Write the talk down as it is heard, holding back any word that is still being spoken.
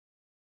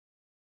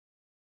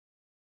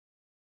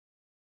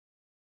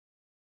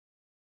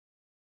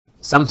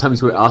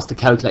sometimes we're asked to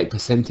calculate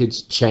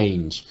percentage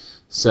change.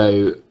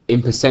 So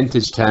in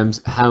percentage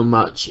terms, how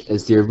much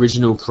has the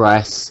original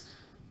price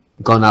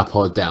gone up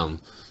or down?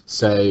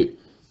 So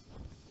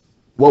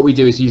what we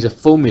do is use a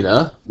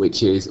formula,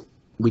 which is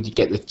we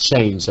get the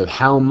change. So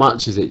how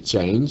much has it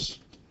changed?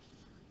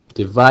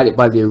 Divide it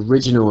by the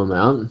original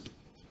amount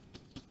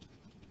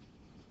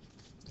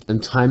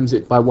and times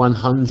it by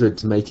 100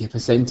 to make it a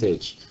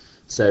percentage.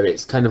 So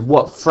it's kind of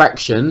what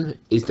fraction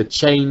is the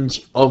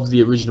change of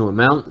the original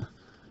amount,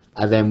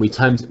 and then we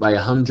times it by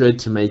 100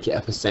 to make it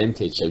a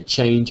percentage. So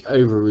change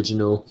over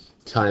original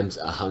times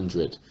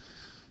 100.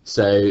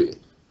 So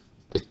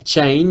the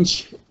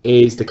change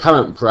is the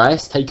current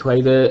price, take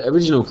away the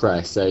original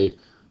price. So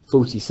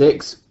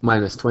 46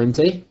 minus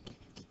 20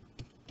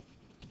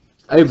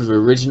 over the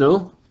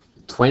original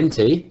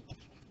 20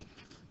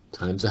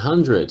 times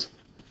 100.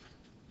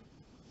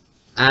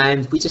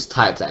 And we just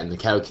type that in the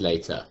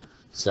calculator.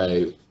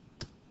 So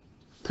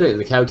put it in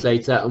the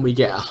calculator and we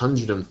get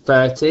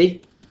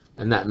 130,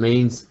 and that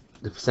means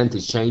the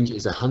percentage change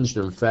is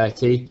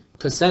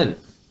 130%.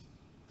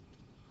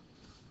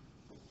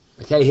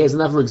 Okay, here's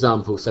another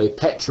example. So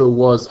petrol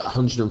was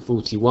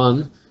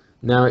 141,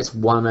 now it's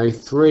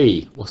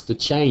 103. What's the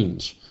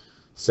change?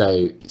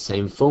 So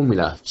same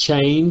formula,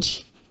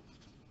 change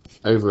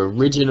over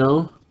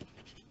original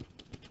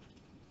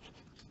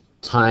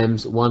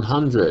times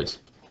 100.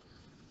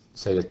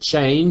 So the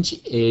change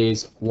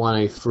is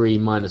 103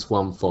 minus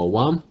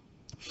 141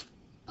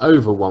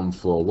 over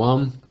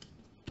 141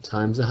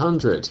 times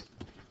 100.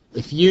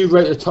 If you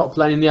wrote the top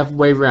line in the other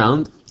way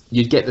around,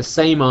 you'd get the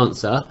same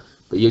answer,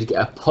 but you'd get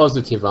a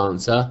positive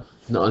answer,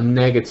 not a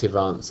negative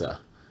answer.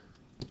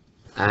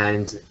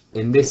 And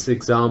in this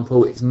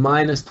example, it's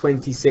minus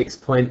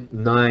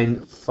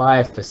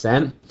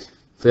 26.95%.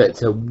 For it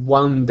to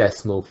one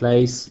decimal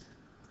place,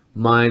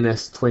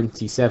 minus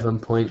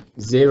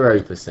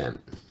 27.0%.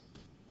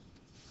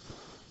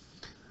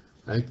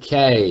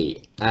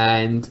 Okay,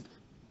 and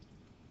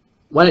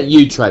why don't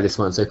you try this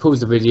one? So pause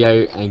the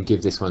video and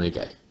give this one a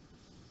go.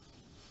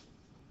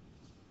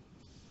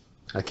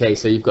 Okay,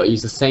 so you've got to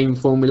use the same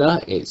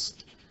formula. It's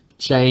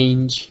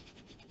change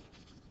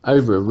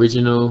over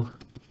original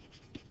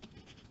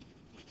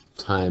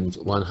times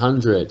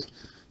 100.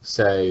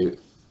 So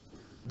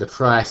the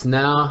price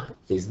now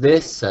is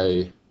this,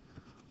 so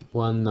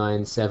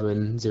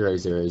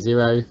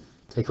 197,000.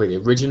 Take away the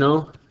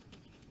original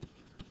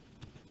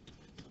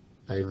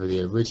over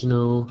the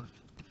original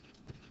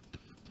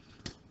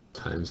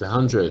times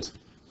 100.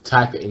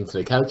 Type it into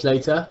the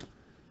calculator,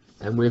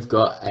 and we've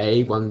got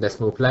a one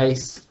decimal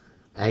place,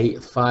 a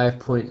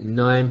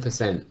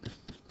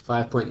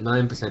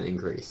 5.9%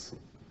 increase.